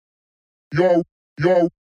Y'all, y'all,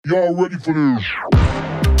 y'all ready for this?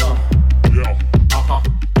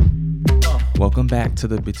 Welcome back to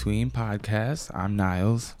the Between Podcast. I'm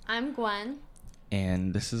Niles. I'm Gwen.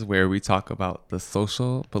 And this is where we talk about the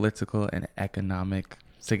social, political, and economic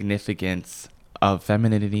significance of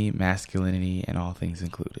femininity, masculinity, and all things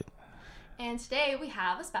included. And today we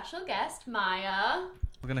have a special guest, Maya.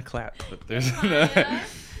 We're going to clap, but there's Maya.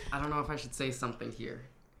 I don't know if I should say something here.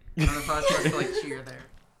 I don't know if I was supposed to cheer there.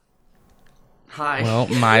 Hi. Well,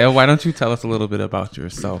 Maya, why don't you tell us a little bit about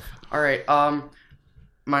yourself? All right.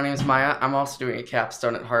 My name is Maya. I'm also doing a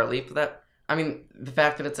capstone at Harley. But the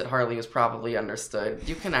fact that it's at Harley is probably understood.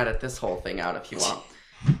 You can edit this whole thing out if you want.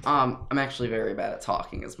 I'm actually very bad at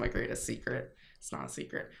talking. Is my greatest secret. It's not a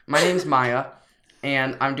secret. My name's Maya,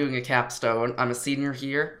 and I'm doing a capstone. I'm a senior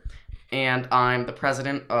here, and I'm the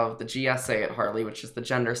president of the GSA at Harley, which is the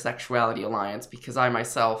Gender Sexuality Alliance, because I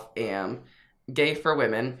myself am gay for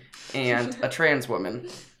women and a trans woman,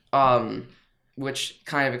 which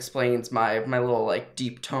kind of explains my little like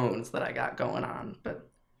deep tones that I got going on. But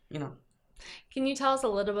Can you tell us a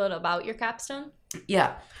little bit about your capstone?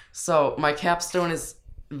 yeah. So my capstone is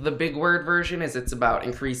the big word version. It's about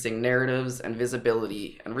increasing narratives and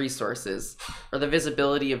visibility and resources, or the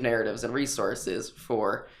visibility of narratives and resources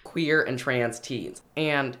for queer and trans teens.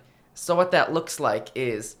 And so what that looks like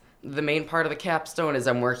is, the main part of the capstone is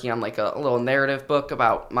I'm working on like a little narrative book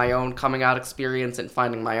about my own coming out experience and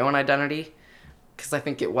finding my own identity, because I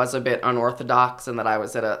think it was a bit unorthodox and that I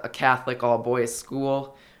was at a Catholic all-boys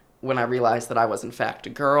school when I realized that I was in fact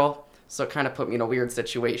a girl. So it kind of put me in a weird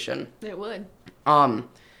situation. It would. And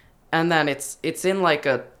then it's in like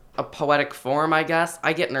a poetic form, I guess.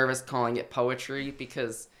 I get nervous calling it poetry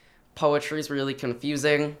because poetry is really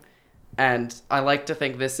confusing. And I like to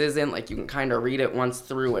think this isn't, like, you can kind of read it once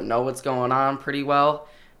through and know what's going on pretty well.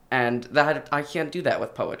 And that I can't do that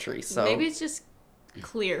with poetry, so... Maybe it's just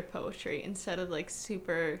clear poetry instead of, like,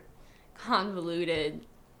 super convoluted,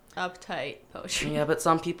 uptight poetry. Yeah, but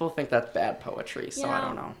some people think that's bad poetry, so I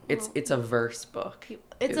don't know. It's a verse book.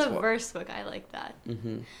 It's a verse book. I like that.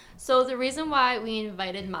 Mm-hmm. So the reason why we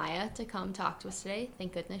invited Maya to come talk to us today,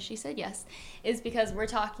 thank goodness she said yes, is because we're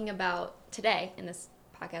talking about today in this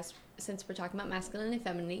podcast, since we're talking about masculinity and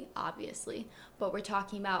femininity, obviously, but we're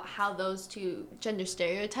talking about how those two gender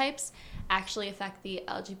stereotypes actually affect the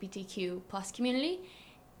LGBTQ plus community.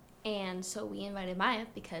 And so we invited Maya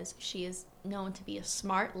because she is known to be a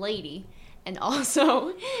smart lady and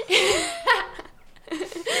also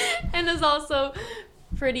and is also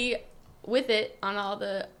pretty with it on all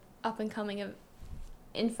the up and coming of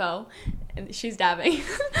info, and she's dabbing.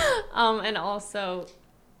 And also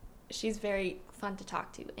she's very fun to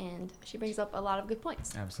talk to, and she brings up a lot of good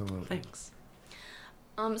points. Absolutely. Thanks.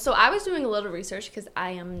 So I was doing a little research because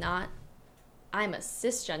I'm a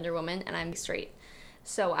cisgender woman and I'm straight.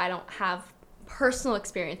 So I don't have personal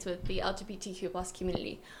experience with the LGBTQ plus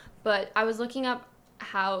community. But I was looking up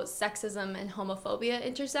how sexism and homophobia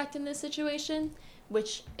intersect in this situation,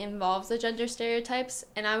 which involves the gender stereotypes.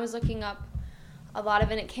 And I was looking up a lot of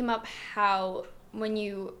it, and it came up how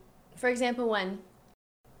for example, when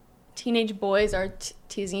teenage boys are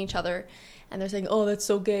teasing each other and they're saying, oh, that's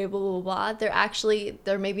so gay, blah, blah, blah,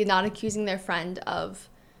 they're maybe not accusing their friend of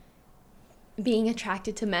being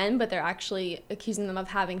attracted to men, but they're actually accusing them of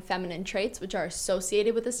having feminine traits, which are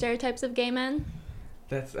associated with the stereotypes of gay men.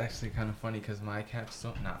 That's actually kind of funny because my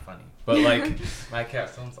capstone, not funny, but like my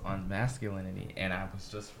capstone's on masculinity, and I was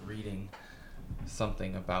just reading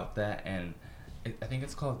something about that, and I think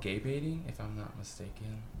it's called gay baiting, if I'm not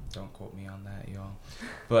mistaken. Don't quote me on that, y'all.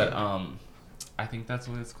 But I think that's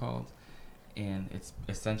what it's called, and it's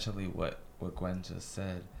essentially what Gwen just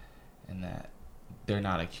said, in that they're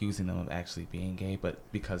not accusing them of actually being gay, but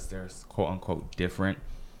because they're quote unquote different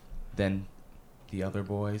than the other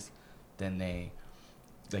boys, then they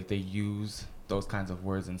use those kinds of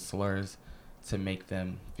words and slurs to make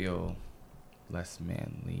them feel less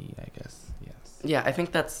manly, I guess. Yes. Yeah, I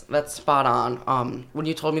think that's spot on. When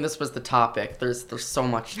you told me this was the topic, there's so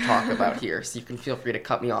much to talk about here, so you can feel free to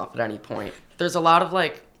cut me off at any point. There's a lot of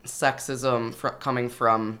like sexism coming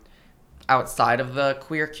from outside of the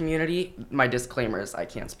queer community. My disclaimer is I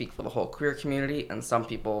can't speak for the whole queer community, and some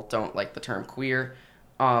people don't like the term queer.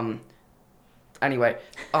 Anyway,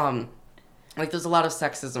 like there's a lot of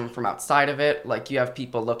sexism from outside of it. Like you have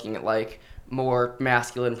people looking at like more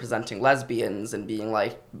masculine presenting lesbians and being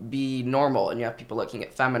like, be normal. And you have people looking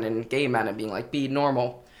at feminine gay men and being like, be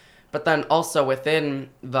normal. But then also within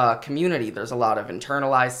the community, there's a lot of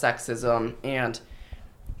internalized sexism. And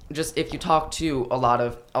just if you talk to a lot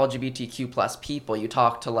of LGBTQ plus people, you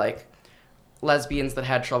talk to like lesbians that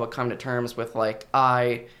had trouble coming to terms with like,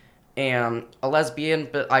 I am a lesbian,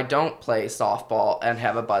 but I don't play softball and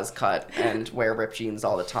have a buzz cut and wear ripped jeans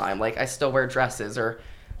all the time. Like, I still wear dresses, or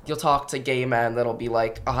you'll talk to gay men that'll be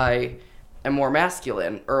like, I am more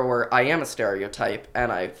masculine, or I am a stereotype,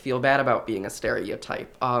 and I feel bad about being a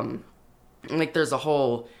stereotype. Like, there's a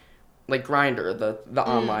whole, like, Grindr, the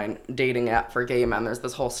online dating app for gay men, there's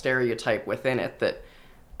this whole stereotype within it that,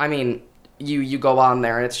 I mean, you go on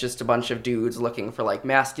there and it's just a bunch of dudes looking for, like,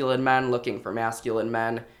 masculine men, looking for masculine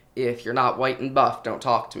men. If you're not white and buff, don't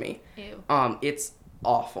talk to me. Ew. It's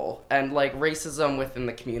awful. And, like, racism within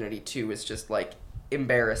the community, too, is just, like,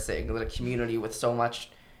 embarrassing. That a community with so much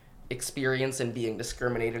experience in being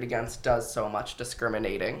discriminated against does so much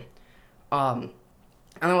discriminating. And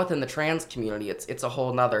then within the trans community, it's a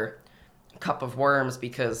whole nother cup of worms,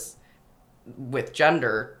 because with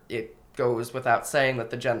gender, it goes without saying that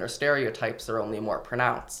the gender stereotypes are only more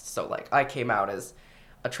pronounced. So, like, I came out as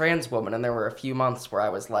a trans woman, and there were a few months where I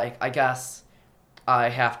was like, I guess I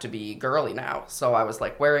have to be girly now. So I was,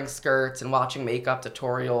 like, wearing skirts and watching makeup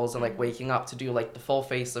tutorials and, like, waking up to do, like, the full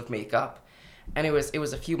face of makeup. And it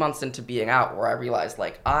was a few months into being out where I realized,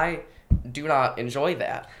 like, I do not enjoy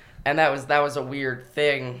that. And that was a weird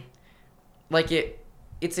thing. Like,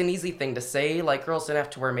 it's an easy thing to say, like, girls don't have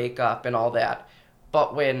to wear makeup and all that.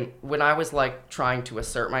 But when I was, like, trying to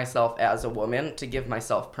assert myself as a woman, to give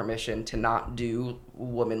myself permission to not do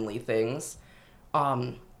womanly things,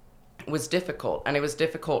 was difficult. And it was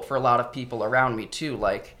difficult for a lot of people around me, too.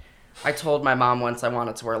 Like, I told my mom once I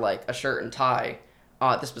wanted to wear, like, a shirt and tie.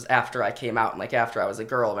 This was after I came out, and, like, after I was a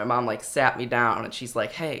girl. My mom, like, sat me down, and she's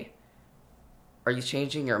like, hey, are you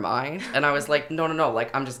changing your mind? And I was like, no,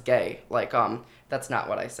 like, I'm just gay. Like, that's not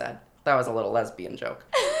what I said. That was a little lesbian joke.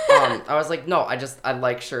 I was like, no, I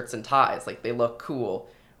like shirts and ties. Like, they look cool.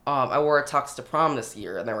 I wore a tux to prom this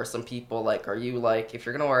year, and there were some people like, are you, like, if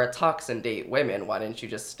you're gonna wear a tux and date women, why didn't you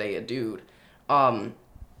just stay a dude?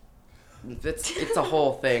 It's a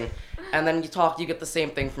whole thing. And then you get the same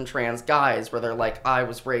thing from trans guys, where they're like, I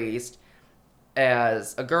was raised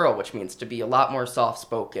as a girl, which means to be a lot more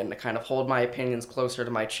soft-spoken, to kind of hold my opinions closer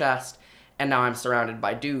to my chest, and now I'm surrounded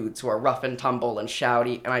by dudes who are rough and tumble and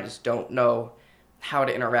shouty, and I just don't know how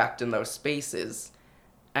to interact in those spaces.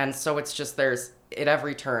 And so it's just, there's, at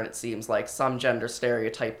every turn, it seems like some gender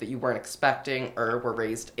stereotype that you weren't expecting or were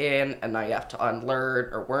raised in, and now you have to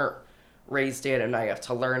unlearn, or weren't raised in, and now you have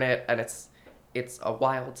to learn it, and it's a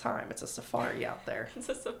wild time. It's a safari out there. It's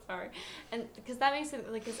a safari. And because that makes it,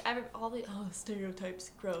 like, because all the,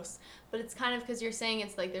 stereotypes, gross. But it's kind of, because you're saying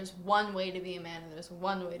it's like there's one way to be a man and there's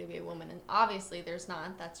one way to be a woman. And obviously there's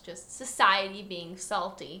not. That's just society being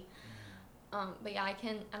salty. But yeah,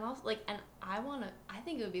 and also, like, and I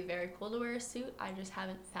think it would be very cool to wear a suit. I just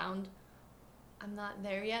haven't found, I'm not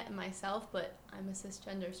there yet in myself, but I'm a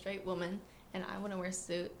cisgender straight woman and I want to wear a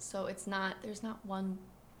suit. So there's not one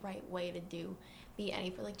right way to be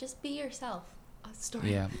any, like, just be yourself. A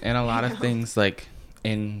story. Yeah, and a lot of things, like,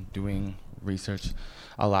 in doing research,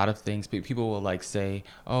 a lot of things people will, like, say,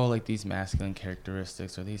 oh, like, these masculine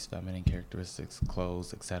characteristics or these feminine characteristics,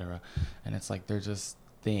 clothes, etc. And it's like, they're just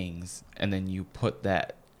things, and then you put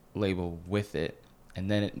that label with it, and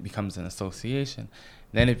then it becomes an association,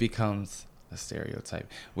 then it becomes a stereotype,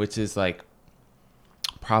 which is, like,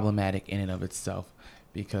 problematic in and of itself,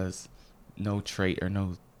 because no trait or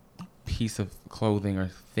no piece of clothing or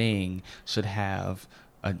thing should have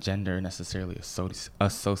a gender necessarily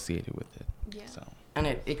associated with it. Yeah. So. And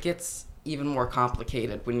it gets even more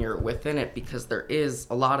complicated when you're within it, because there is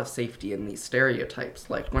a lot of safety in these stereotypes.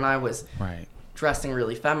 Like, when I was dressing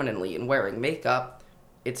really femininely and wearing makeup,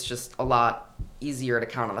 it's just a lot easier to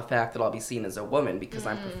count on the fact that I'll be seen as a woman because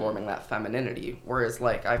I'm performing that femininity. Whereas,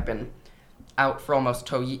 like, I've been out for almost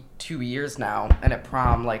 2 years now, and at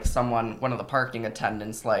prom, like, one of the parking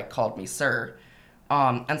attendants, like, called me sir.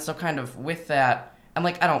 And so kind of with that, and,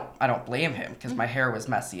 like, I don't blame him, because my hair was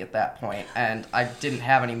messy at that point, and I didn't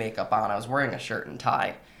have any makeup on. I was wearing a shirt and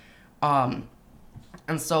tie. And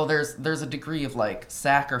so there's a degree of, like,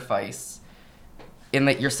 sacrifice in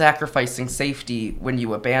that you're sacrificing safety when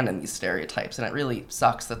you abandon these stereotypes, and it really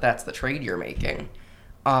sucks that that's the trade you're making.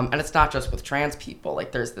 And it's not just with trans people.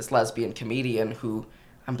 Like, there's this lesbian comedian who,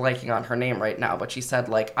 I'm blanking on her name right now, but she said,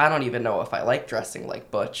 like, I don't even know if I like dressing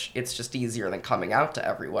like Butch. It's just easier than coming out to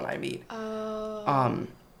everyone I meet. Oh.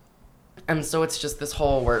 And so it's just this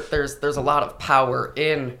whole where there's a lot of power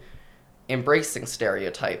in embracing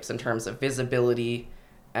stereotypes in terms of visibility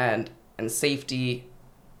and safety.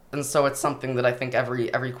 And so it's something that I think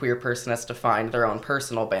every queer person has to find their own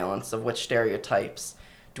personal balance of which stereotypes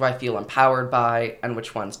do I feel empowered by, and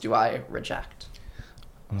which ones do I reject?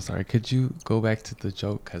 I'm sorry, could you go back to the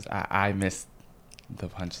joke? Because I missed the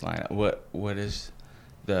punchline. What is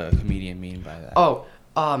the comedian mean by that? Oh,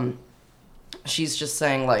 she's just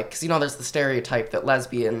saying, like, because, there's the stereotype that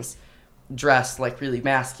lesbians dress, like, really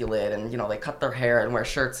masculine and, they cut their hair and wear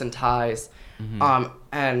shirts and ties. Mm-hmm.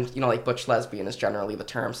 And, like, butch lesbian is generally the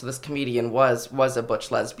term. So this comedian was a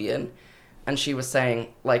butch lesbian. And she was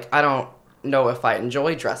saying, like, I don't know if I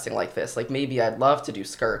enjoy dressing like this. Like, maybe I'd love to do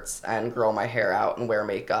skirts and grow my hair out and wear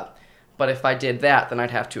makeup. But if I did that, then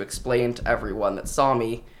I'd have to explain to everyone that saw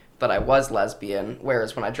me that I was lesbian.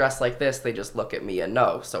 Whereas when I dress like this, they just look at me and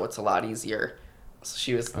know. So it's a lot easier. So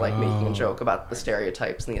she was, like, making a joke about the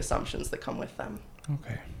stereotypes and the assumptions that come with them.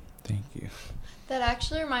 Okay. Thank you. That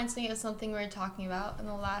actually reminds me of something we were talking about in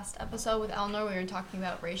the last episode with Eleanor. We were talking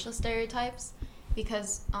about racial stereotypes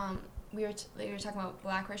because we were talking about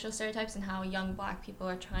black racial stereotypes and how young black people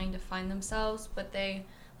are trying to find themselves, but they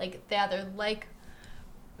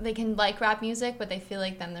can like rap music, but they feel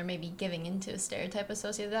like then they're maybe giving into a stereotype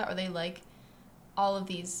associated with that, or they like all of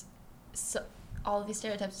these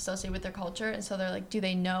stereotypes associated with their culture, and so they're like, do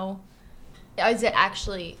they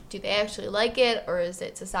actually like it, or is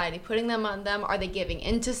it society putting them on them? Are they giving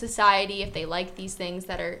into society if they like these things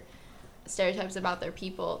that are stereotypes about their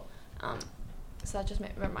people? So that just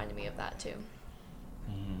reminded me of that too.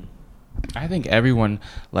 I think everyone,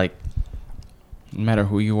 like, no matter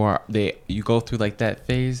who you are, you go through like that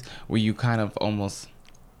phase where you kind of almost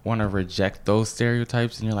want to reject those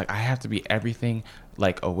stereotypes, and you're like, I have to be everything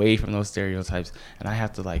like away from those stereotypes, and I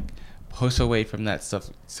have to like push away from that stuff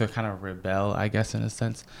to kind of rebel, I guess, in a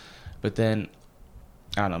sense. But then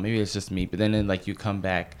I don't know, maybe it's just me, but then like you come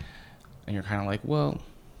back and you're kind of like, well,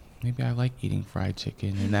 maybe I like eating fried chicken,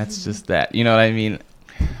 and that's just that, you know what I mean?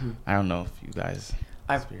 I don't know if you guys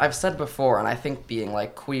I've said before, and I think being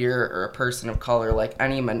like queer or a person of color, like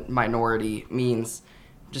any minority, means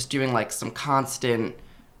just doing like some constant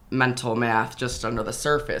mental math just under the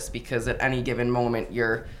surface, because at any given moment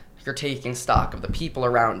you're taking stock of the people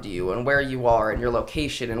around you and where you are and your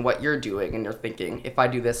location and what you're doing, and you're thinking, if I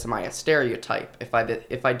do this, am I a stereotype? If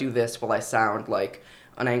I do this, will I sound like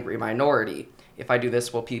an angry minority? If I do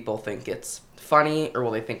this, will people think it's funny, or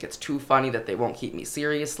will they think it's too funny that they won't keep me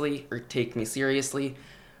seriously or take me seriously?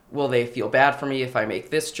 Will they feel bad for me if I make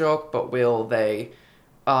this joke, but will they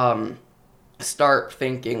start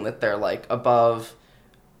thinking that they're like above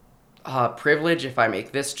privilege if I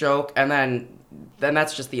make this joke? And then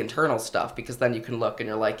that's just the internal stuff, because then you can look and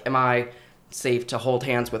you're like, am I safe to hold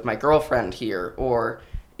hands with my girlfriend here? Or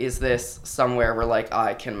is this somewhere where like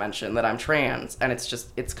I can mention that I'm trans? And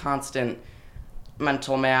it's constant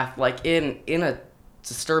mental math. Like in a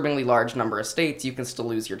disturbingly large number of states, you can still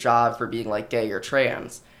lose your job for being like gay or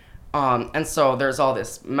trans. And so there's all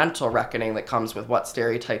this mental reckoning that comes with what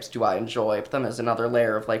stereotypes do I enjoy, but then there's another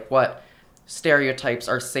layer of like what stereotypes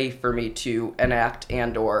are safe for me to enact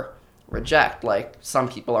and or reject. Like some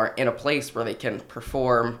people aren't in a place where they can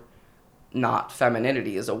perform not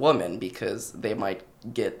femininity as a woman because they might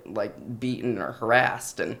get like beaten or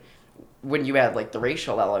harassed. And when you add like the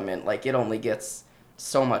racial element, like it only gets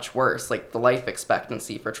so much worse. Like the life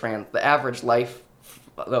expectancy for the average length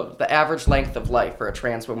of life for a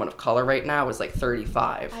trans woman of color right now is like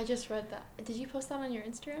 35. I just read that. Did you post that on your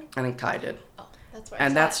Instagram? I think Kai did. Oh, that's right.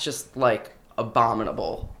 And that's just like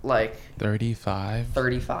abominable. Like 35.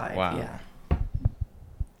 35. Wow. Yeah.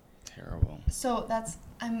 Terrible. So that's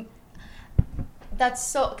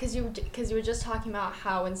so because you were just talking about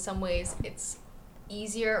how in some ways it's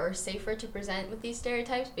easier or safer to present with these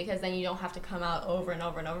stereotypes because then you don't have to come out over and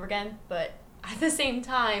over and over again. But at the same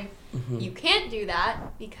time, you can't do that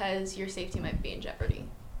because your safety might be in jeopardy.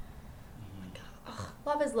 Ugh,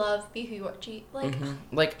 love is love. Be who you are.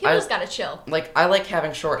 Like people just gotta chill. Like I like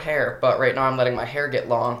having short hair, but right now I'm letting my hair get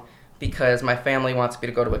long because my family wants me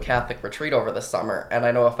to go to a Catholic retreat over the summer, and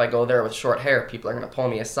I know if I go there with short hair, people are gonna pull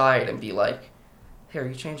me aside and be like, hey, are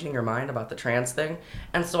you changing your mind about the trans thing?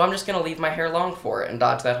 And so I'm just going to leave my hair long for it and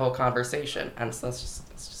dodge that whole conversation. And so it's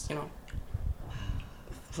just, you know,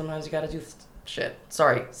 sometimes you got to do shit.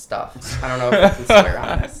 Sorry, stuff. I don't know if I can swear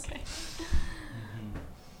on this. Okay.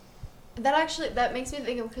 That makes me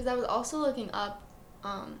think of, because I was also looking up,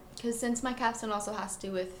 because since my capstone also has to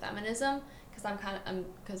do with feminism,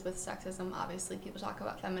 because with sexism, obviously people talk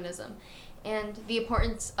about feminism. And the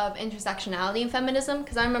importance of intersectionality in feminism,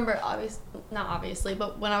 because I remember, not obviously,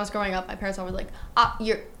 but when I was growing up, my parents were like,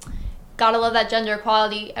 you're gotta love that gender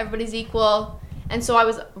equality, everybody's equal. And so I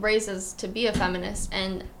was raised to be a feminist,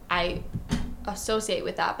 and I associate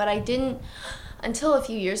with that. But I didn't, until a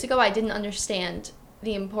few years ago, I didn't understand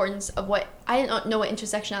the importance of I didn't know what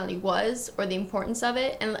intersectionality was, or the importance of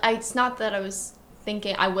it. And it's not that I was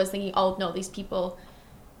thinking, oh no, these people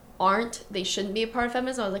they shouldn't be a part of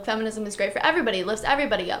feminism. I was like, feminism is great for everybody, it lifts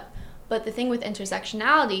everybody up. But the thing with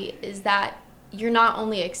intersectionality is that you're not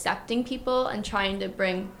only accepting people and trying to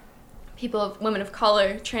bring women of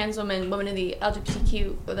color, trans women, women in the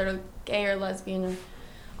LGBTQ, whether they're gay or lesbian or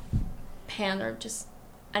pan or just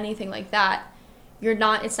anything like that.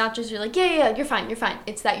 It's not just you're like, yeah, you're fine.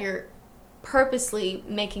 It's that you're purposely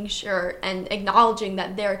making sure and acknowledging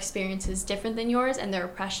that their experience is different than yours and their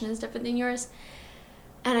oppression is different than yours.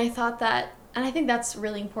 And I think that's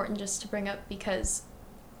really important just to bring up, because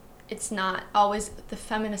it's not always, the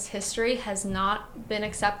feminist history has not been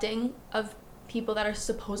accepting of people that are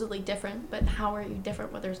supposedly different, but how are you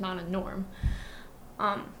different when there's not a norm?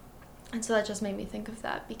 And so that just made me think of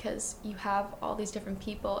that, because you have all these different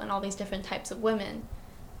people and all these different types of women,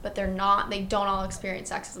 but they don't all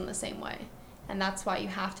experience sexism the same way. And that's why you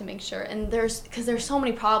have to make sure, and because there's so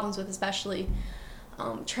many problems with especially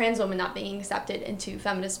trans women not being accepted into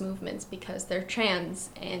feminist movements because they're trans,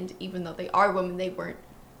 and even though they are women, they weren't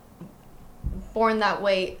born that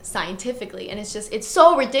way scientifically. And it's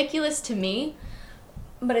so ridiculous to me,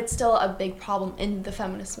 but it's still a big problem in the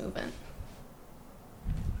feminist movement.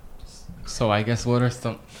 So I guess what are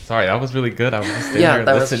some... Sorry, that was really good. I was just sitting here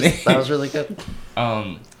listening. That was really good.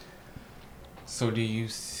 So do you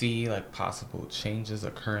see like possible changes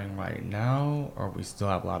occurring right now, or we still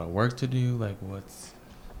have a lot of work to do? Like what's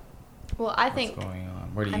going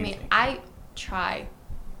on? Where do you think? I try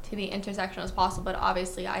to be intersectional as possible, but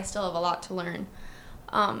obviously I still have a lot to learn.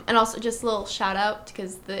 And also just a little shout out,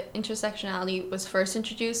 because the intersectionality was first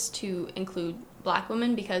introduced to include Black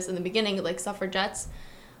women, because in the beginning, like suffragettes,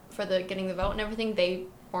 for getting the vote and everything, they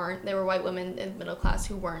were white women in the middle class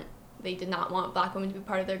who they did not want Black women to be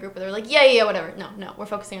part of their group, but they were like, yeah, whatever. No, we're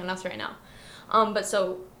focusing on us right now. But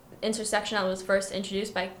so intersectionality was first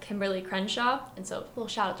introduced by Kimberly Crenshaw, and so a little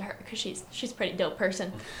shout out to her, because she's a pretty dope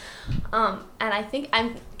person. And I think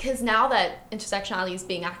because now that intersectionality is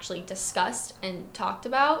being actually discussed and talked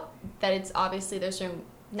about, that it's obviously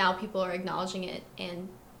now people are acknowledging it and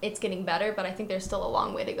it's getting better, but I think there's still a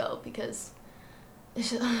long way to go, because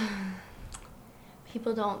it's just,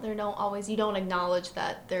 people you don't acknowledge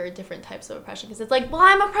that there are different types of oppression, because it's like, well,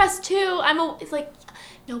 I'm oppressed too. It's like,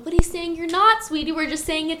 nobody's saying you're not, sweetie. We're just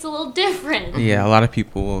saying it's a little different. Yeah, a lot of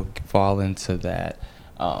people will fall into that,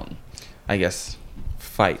 I guess,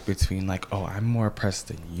 fight between like, oh, I'm more oppressed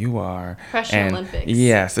than you are. Oppression Olympics.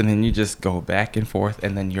 Yes, and then you just go back and forth,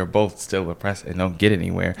 and then you're both still oppressed and don't get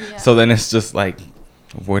anywhere. Yeah. So then it's just like,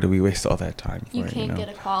 where do we waste all that time for? You can't get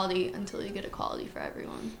equality until you get equality for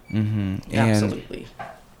everyone. Mm-hmm. Yeah, absolutely.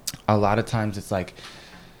 A lot of times it's like,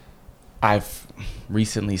 I've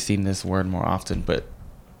recently seen this word more often, but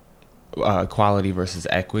equality versus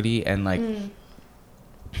equity, and like,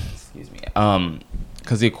 excuse me,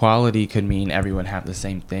 because equality could mean everyone have the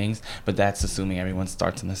same things, but that's assuming everyone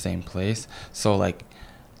starts in the same place. So like,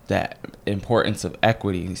 that importance of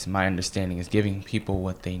equity, at least my understanding, is giving people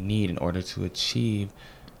what they need in order to achieve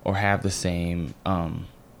or have the same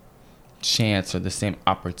chance or the same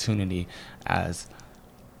opportunity as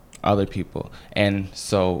other people. And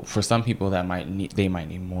so for some people they might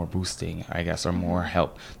need more boosting, I guess, or more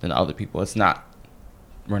help than other people.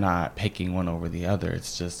 We're not picking one over the other.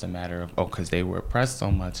 It's just a matter of, because they were oppressed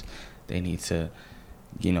so much, they need to,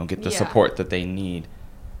 get the support that they need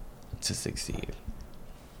to succeed.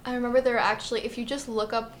 I remember there are actually, if you just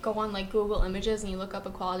go on like Google Images and you look up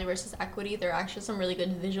equality versus equity, there are actually some really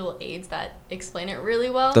good visual aids that explain it really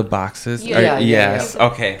well. The boxes? Yes.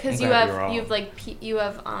 Okay. Because you have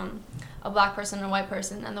a Black person and a white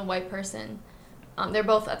person, and the white person, they're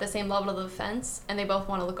both at the same level of the fence, and they both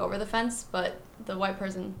want to look over the fence, but the white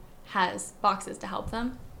person has boxes to help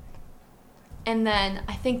them. And then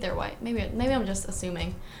I think they're white. Maybe I'm just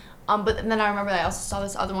assuming. But then I remember I also saw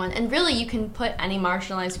this other one, and really you can put any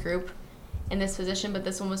marginalized group in this position, but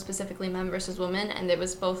this one was specifically men versus women, and it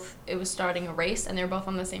was starting a race, and they were both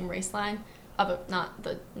on the same race line, not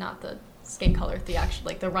the skin color,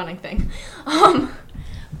 the running thing.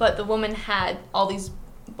 But the woman had all these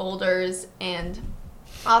boulders and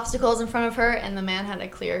obstacles in front of her, and the man had a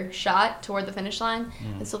clear shot toward the finish line.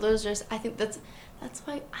 And so I think that's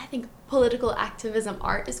why I think political activism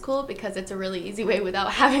art is cool, because it's a really easy way,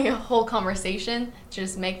 without having a whole conversation, to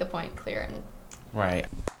just make the point clear. Right.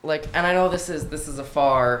 Like, and I know this is a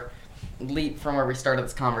far leap from where we started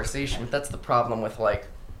this conversation, but that's the problem with like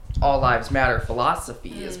all lives matter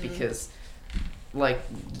philosophy, is because like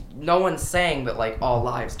no one's saying that like all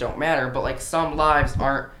lives don't matter, but like some lives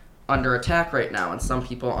aren't under attack right now, and some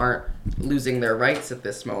people aren't losing their rights at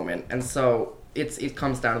this moment, and so it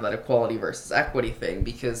comes down to that equality versus equity thing,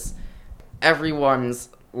 because everyone's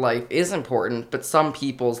life is important, but some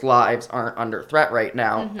people's lives aren't under threat right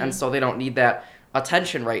now, and so they don't need that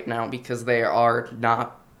attention right now because they are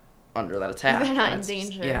not under that attack. They're not in It's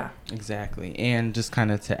just- danger. yeah. Exactly. And just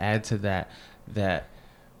kind of to add to that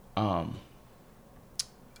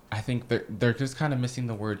I think they're just kind of missing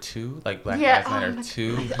the word too, like Black Lives Matter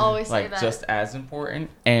too, I always say like that. just as important.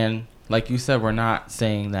 And like you said, we're not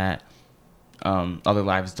saying that other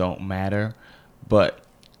lives don't matter, but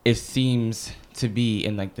it seems to be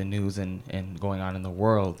in like the news and going on in the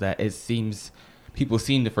world that it seems people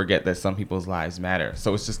seem to forget that some people's lives matter.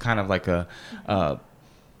 So it's just kind of like a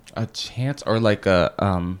chance or like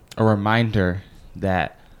a reminder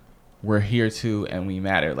that we're here too and we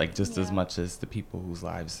matter, like just as much as the people whose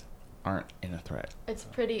lives aren't in a threat. It's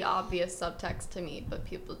pretty obvious subtext to me, but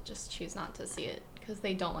people just choose not to see it because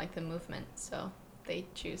they don't like the movement. So they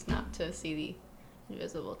choose not to see the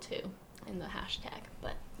invisible too in the hashtag.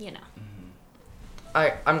 But, you know.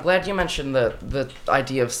 I'm glad you mentioned the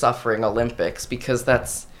idea of suffering Olympics, because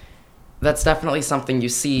that's definitely something you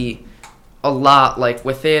see a lot, like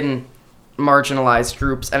within marginalized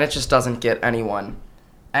groups, and it just doesn't get anyone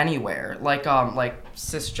anywhere. Like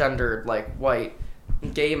cisgendered, like white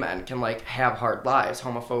gay men can like have hard lives.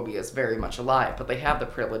 Homophobia is very much alive, but they have the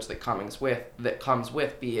privilege that comes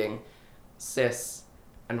with being cis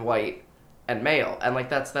and white and male, and like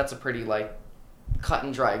that's a pretty like cut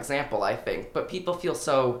and dry example, I think. But people feel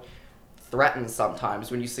so threatened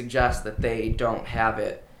sometimes when you suggest that they don't have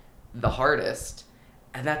it the hardest,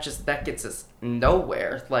 and that gets us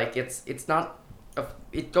nowhere. Like it's not.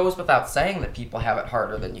 It goes without saying that people have it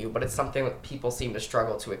harder than you, but it's something that people seem to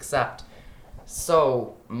struggle to accept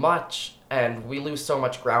so much, and we lose so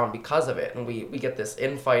much ground because of it, and we get this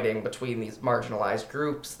infighting between these marginalized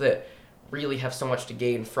groups that really have so much to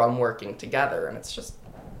gain from working together, and it's just,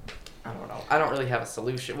 I don't know. I don't really have a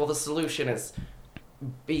solution. Well, the solution is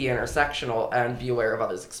be intersectional and be aware of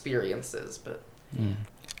others' experiences, but...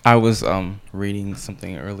 I was reading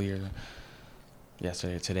something earlier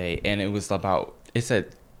yesterday or today, and it was about, it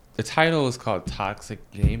said, the title is called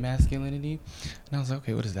Toxic Gay Masculinity, and I was like,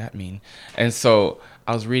 okay, what does that mean? And so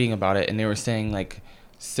I was reading about it, and they were saying, like,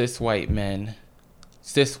 cis white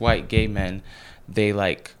gay men, they,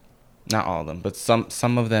 like, not all of them, but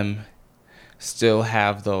some of them still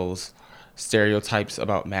have those stereotypes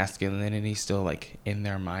about masculinity still, like, in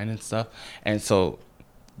their mind and stuff. And so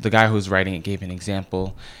the guy who was writing it gave an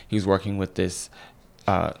example. He was working with this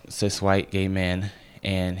cis white gay man,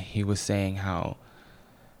 and he was saying how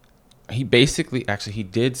he basically, actually, he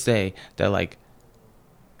did say that, like,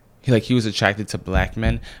 he was attracted to black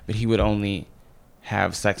men, but he would only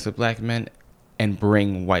have sex with black men and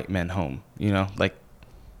bring white men home. You know, like,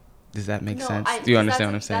 does that make sense? Do you understand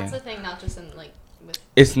what I'm saying? That's the thing, not just in, like, with...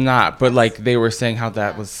 It's not, but, like, they were saying how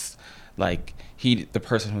that was, like, the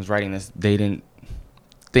person who was writing this, they didn't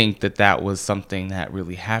think that was something that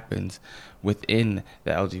really happens within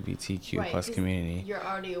the LGBTQ plus community. You're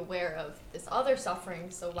already aware of this other suffering,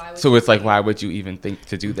 so why would so it's like, why would you even think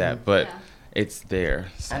to do that? But it's there.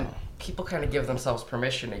 So. And people kind of give themselves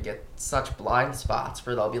permission to get such blind spots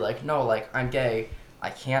where they'll be like, no, like, I'm gay, I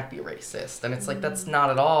can't be racist. And it's like, that's not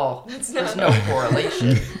at all. There's no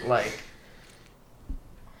correlation. Like,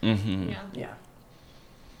 yeah.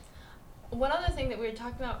 One other thing that we were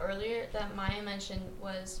talking about earlier that Maya mentioned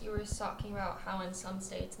was you were talking about how in some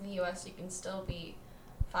states in the U.S. you can still be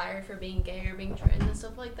fired for being gay or being trans and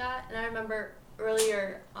stuff like that. And I remember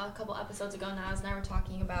earlier, a couple episodes ago, Naz and I were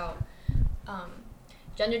talking about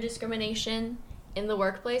gender discrimination in the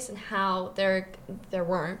workplace and how there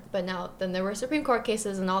weren't, but now then there were Supreme Court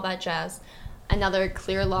cases and all that jazz, and other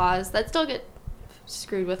clear laws that still get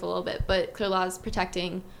screwed with a little bit, but clear laws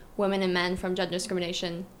protecting women and men from gender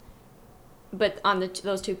discrimination, but on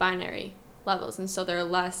those two binary levels. And so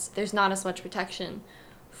there's not as much protection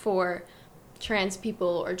for trans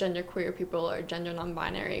people or genderqueer people or gender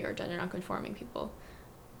non-binary or gender non-conforming people.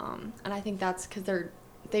 And I think that's because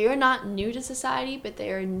they are not new to society, but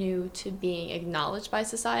they are new to being acknowledged by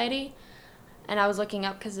society. And I was looking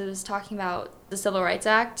up because it was talking about the Civil Rights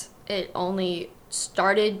Act. It only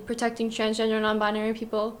started protecting transgender non-binary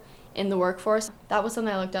people in the workforce. That was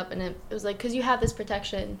something I looked up, and it was like, because you have this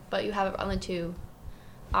protection, but you have it on the two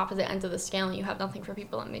opposite ends of the scale, and you have nothing for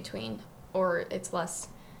people in between, or it's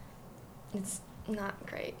not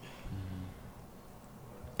great.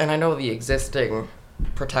 And I know the existing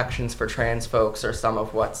protections for trans folks are some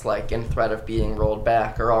of what's like in threat of being rolled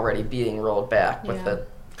back or already being rolled back with the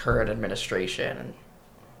current administration.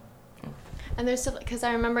 And there's stuff, because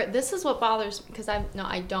I remember, this is what bothers me, because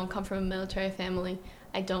I don't come from a military family.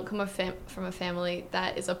 I don't come from a family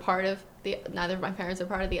that is a part of neither of my parents are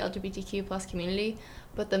part of the LGBTQ plus community,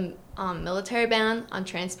 but the military ban on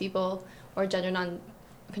trans people or gender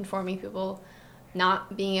non-conforming people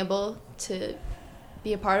not being able to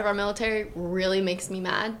be a part of our military really makes me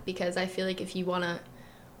mad, because I feel like if you want to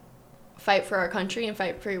fight for our country and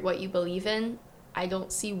fight for what you believe in, I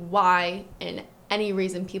don't see why and any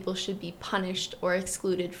reason people should be punished or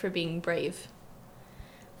excluded for being brave.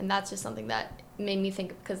 And that's just something that made me think,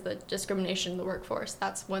 because the discrimination in the workforce,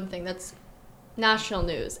 that's one thing that's national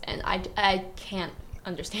news, and I can't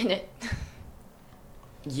understand it.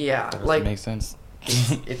 Yeah, That like, doesn't make sense.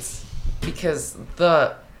 it's because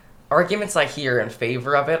the arguments I hear in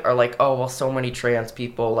favor of it are like, oh, well, so many trans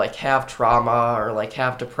people, like, have trauma or, like,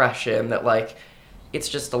 have depression that, like, it's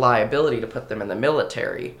just a liability to put them in the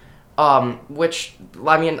military. Which,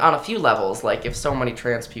 I mean, on a few levels, like, if so many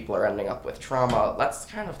trans people are ending up with trauma, let's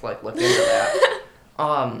kind of, like, look into that.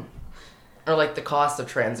 Or, like, the cost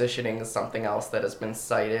of transitioning is something else that has been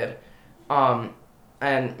cited.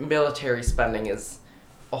 And military spending is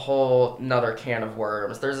a whole nother can of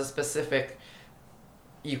worms. There's a specific...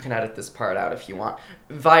 You can edit this part out if you want.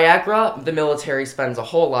 Viagra, the military spends a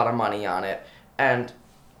whole lot of money on it, and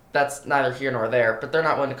that's neither here nor there, but they're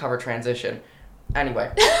not willing to cover transition.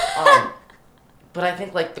 Anyway, but I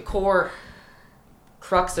think, like, the core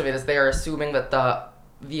crux of it is they are assuming that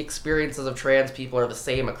the experiences of trans people are the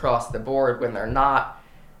same across the board when they're not.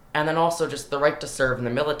 And then also just the right to serve in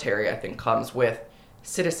the military, I think, comes with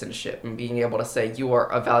citizenship and being able to say, you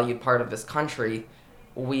are a valued part of this country.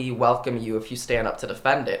 We welcome you if you stand up to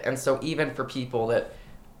defend it. And so even for people that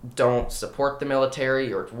don't support the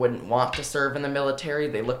military or wouldn't want to serve in the military,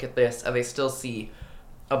 they look at this and they still see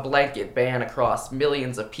a blanket ban across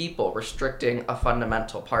millions of people restricting a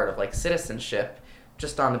fundamental part of, like, citizenship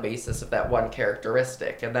just on the basis of that one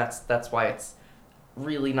characteristic. And that's why it's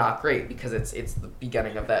really not great, because it's the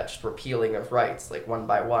beginning of that just repealing of rights, like, one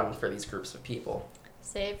by one for these groups of people.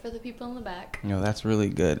 Save for the people in the back. You know, that's really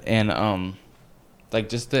good. And like,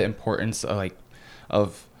 just the importance of, like,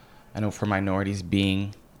 I know for minorities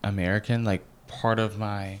being American, like, part of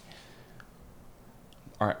my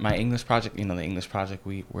English project, you know, the English project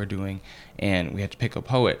we're doing, and we had to pick a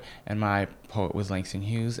poet, and my poet was Langston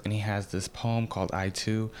Hughes, and he has this poem called I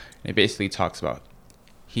Too, and it basically talks about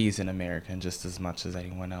he's an American just as much as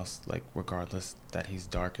anyone else, like, regardless that he's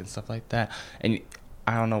dark and stuff like that. And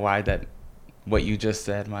I don't know why what you just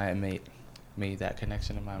said made that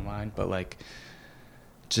connection in my mind, but, like,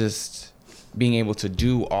 just being able to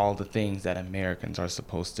do all the things that Americans are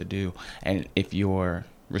supposed to do, and if you're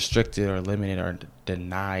restricted or limited or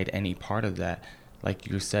denied any part of that, like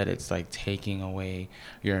you said, it's like taking away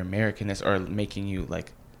your Americanness or making you,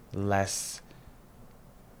 like, less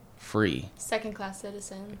free. Second-class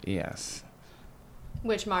citizen. Yes.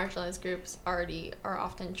 Which marginalized groups already are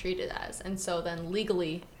often treated as, and so then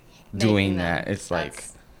legally Doing making that, them, it's like,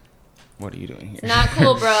 what are you doing here? it's not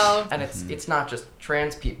cool, bro. And it's not just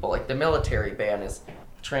trans people. Like, the military ban is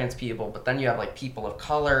trans people, but then you have, like, people of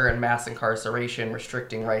color and mass incarceration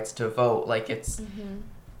restricting rights to vote. Like, it's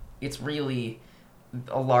really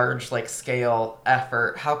a large, like, scale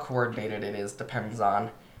effort. How coordinated it is depends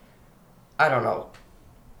on, I don't know.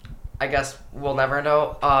 I guess we'll never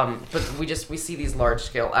know. But we see these large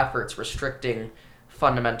scale efforts restricting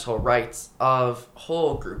fundamental rights of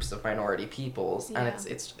whole groups of minority peoples, and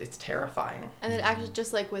it's terrifying. And it actually,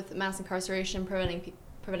 just like with mass incarceration,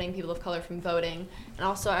 preventing people of color from voting, and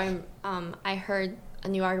also I heard a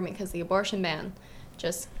new argument because the abortion ban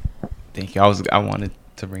just. Thank you. I wanted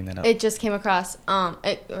to bring that up. It just came across,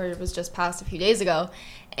 it was just passed a few days ago,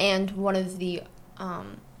 and one of the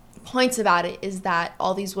points about it is that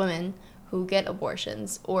all these women who get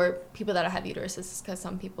abortions, or people that have uteruses, because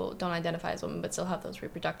some people don't identify as women but still have those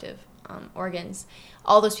reproductive organs,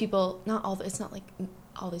 all those people, it's not like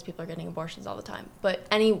all these people are getting abortions all the time, but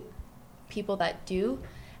any people that do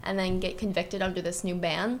and then get convicted under this new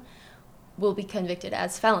ban will be convicted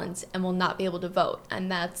as felons and will not be able to vote, and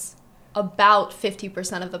that's about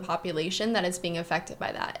 50% of the population that is being affected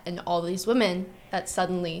by that. And all these women that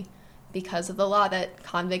suddenly, because of the law that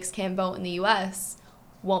convicts can't vote in the U.S.,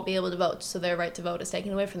 won't be able to vote, so their right to vote is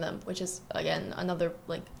taken away from them, which is, again, another,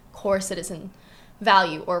 like, core citizen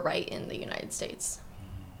value or right in the United States.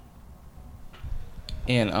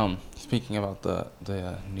 And speaking about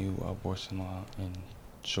the new abortion law in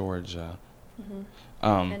Georgia,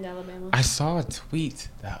 And Alabama. I saw a tweet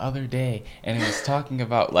the other day, and it was talking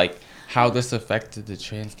about, like, how this affected the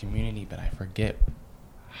trans community, but I forget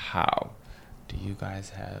how. Do you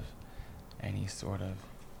guys have any sort of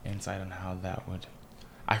insight on how that would.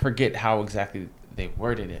 I forget how exactly they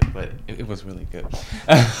worded it, but it was really good.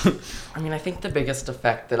 I mean, I think the biggest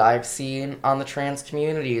effect that I've seen on the trans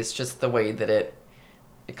community is just the way that it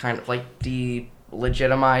kind of like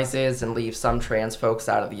delegitimizes and leaves some trans folks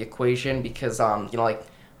out of the equation because like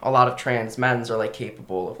a lot of trans men's are like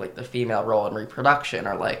capable of like the female role in reproduction,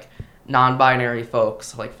 or like non-binary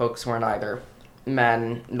folks, like folks who are neither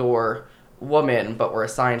men nor woman but were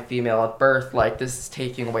assigned female at birth. Like, this is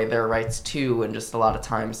taking away their rights too, and just a lot of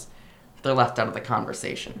times they're left out of the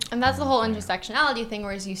conversation. And that's the whole intersectionality thing,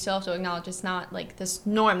 whereas you still have to acknowledge it's not like this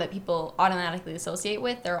norm that people automatically associate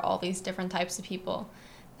with. There are all these different types of people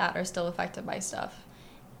that are still affected by stuff.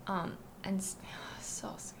 And so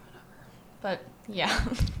whatever. But yeah.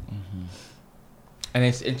 Mm-hmm. And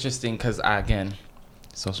it's interesting because, again,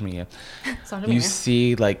 social media. Social You media.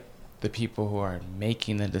 see, like, the people who are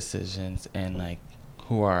making the decisions and, like,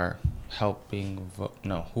 who are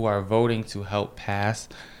who are voting to help pass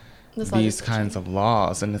these kinds of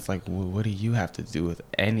laws. And it's like, well, what do you have to do with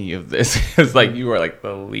any of this? It's like you are, like,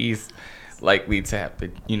 the least likely to have to,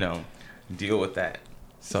 deal with that.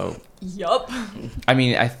 So, Yup. I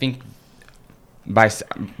mean, I think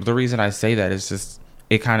the reason I say that is just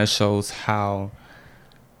it kind of shows how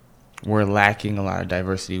we're lacking a lot of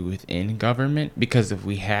diversity within government, because if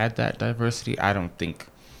we had that diversity, I don't think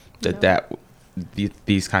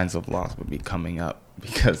these kinds of laws would be coming up,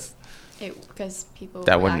 because people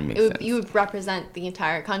that wouldn't make sense. You would represent the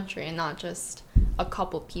entire country and not just a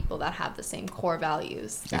couple people that have the same core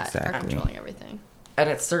values that are controlling everything. And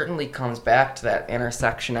it certainly comes back to that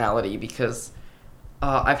intersectionality, because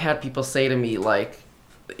I've had people say to me, like,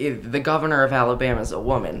 the governor of Alabama is a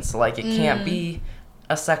woman, so, like, it can't be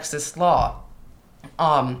a sexist law.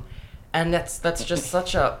 And that's just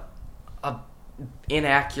such a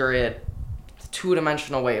inaccurate,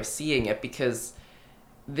 two-dimensional way of seeing it, because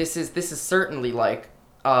this is certainly, like,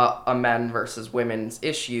 a men versus women's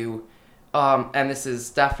issue, and this is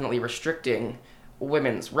definitely restricting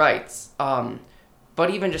women's rights. But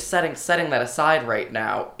even just setting that aside right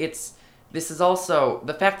now, this is also,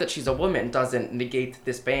 the fact that she's a woman doesn't negate that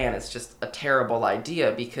this ban is just a terrible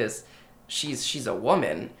idea, because she's a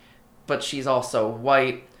woman, but she's also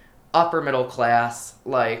white, upper middle class,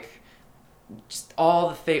 like, just all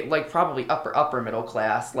the things, like, probably upper middle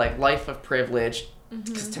class, like, life of privilege,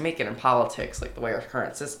 because to make it in politics, like, the way our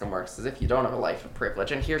current system works is if you don't have a life of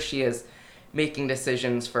privilege, and here she is making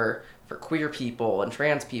decisions for queer people and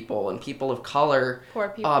trans people and people of color, poor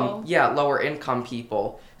people, lower income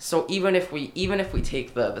people. So even if we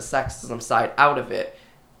take the sexism side out of it,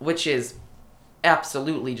 which is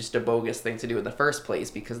absolutely just a bogus thing to do in the first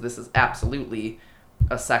place, because this is absolutely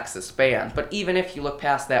a sexist ban. But even if you look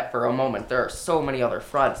past that for a moment, there are so many other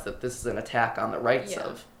fronts that this is an attack on the rights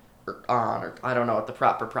of, or I don't know what the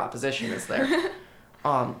proper proposition is there.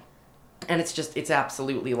 And it's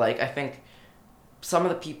absolutely, like, I think some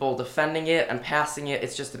of the people defending it and passing it,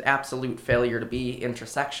 it's just an absolute failure to be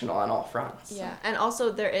intersectional on all fronts. Yeah, and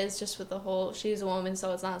also there is, just with the whole she's a woman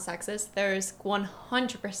so it's not sexist, there's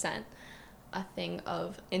 100% a thing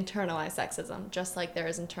of internalized sexism, just like there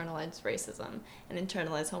is internalized racism and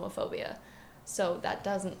internalized homophobia. So that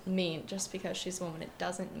doesn't mean, just because she's a woman, it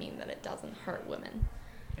doesn't mean that it doesn't hurt women.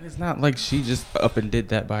 And it's not like she just up and did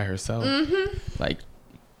that by herself. Mm-hmm. Like,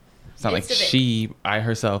 it's not like she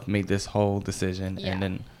herself made this whole decision and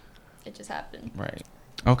then it just happened. Right.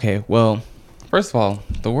 Okay, well, first of all,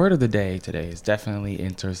 the word of the day today is definitely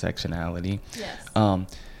intersectionality. Yes.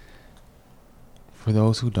 For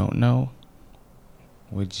those who don't know,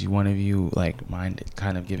 would one of you mind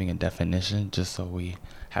kind of giving a definition, just so we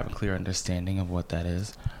have a clear understanding of what that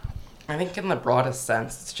is? I think in the broadest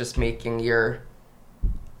sense, it's just making your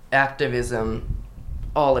activism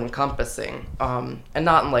all-encompassing, and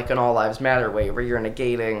not in, like, an all lives matter way where you're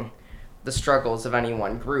negating the struggles of any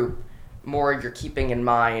one group. More, you're keeping in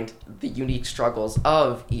mind the unique struggles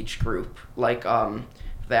of each group, like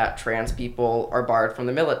that trans people are barred from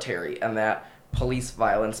the military, and that police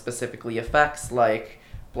violence specifically affects, like,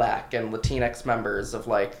 Black and Latinx members of,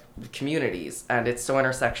 like, communities. And it's so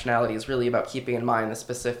intersectionality is really about keeping in mind the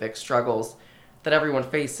specific struggles that everyone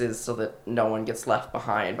faces, so that no one gets left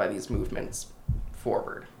behind by these movements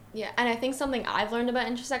forward. Yeah, and I think something I've learned about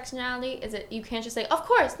intersectionality is that you can't just say, of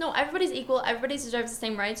course, no, everybody's equal, everybody deserves the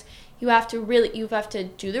same rights. You have to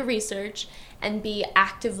do the research and be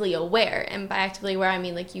actively aware. And by actively aware, I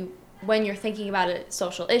mean, like, when you're thinking about a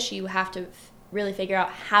social issue, you have to really figure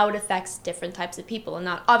out how it affects different types of people, and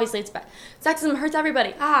not, obviously, it's bad. Sexism hurts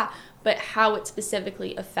everybody, but how it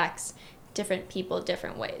specifically affects different people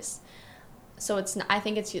different ways. So I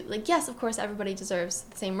think it's like, yes, of course, everybody deserves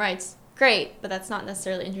the same rights. great, but that's not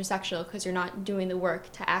necessarily intersectional because you're not doing the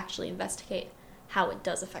work to actually investigate how it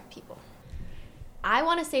does affect people. I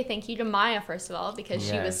want to say thank you to Maya, first of all, because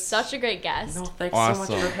she was Yes. such a great guest. No, thanks Awesome.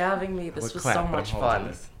 so much for having me. This We're was clapping, so much hold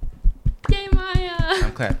on. fun. Yay, Maya!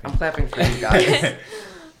 I'm clapping. I'm clapping for you guys.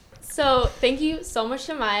 So thank you so much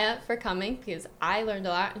to Maya for coming because I learned a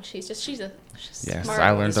lot and she's Yes, smart.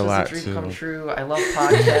 I learned This a was lot a dream too. come true. I love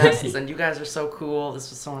podcasts, and you guys are so cool.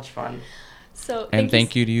 This was so much fun. So And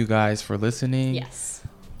thank you to you guys for listening. Yes.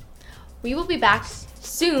 We will be back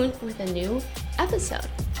soon with a new episode.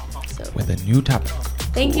 So With a new topic.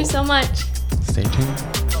 thank you so much. Stay tuned.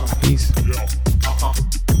 Peace. Yeah.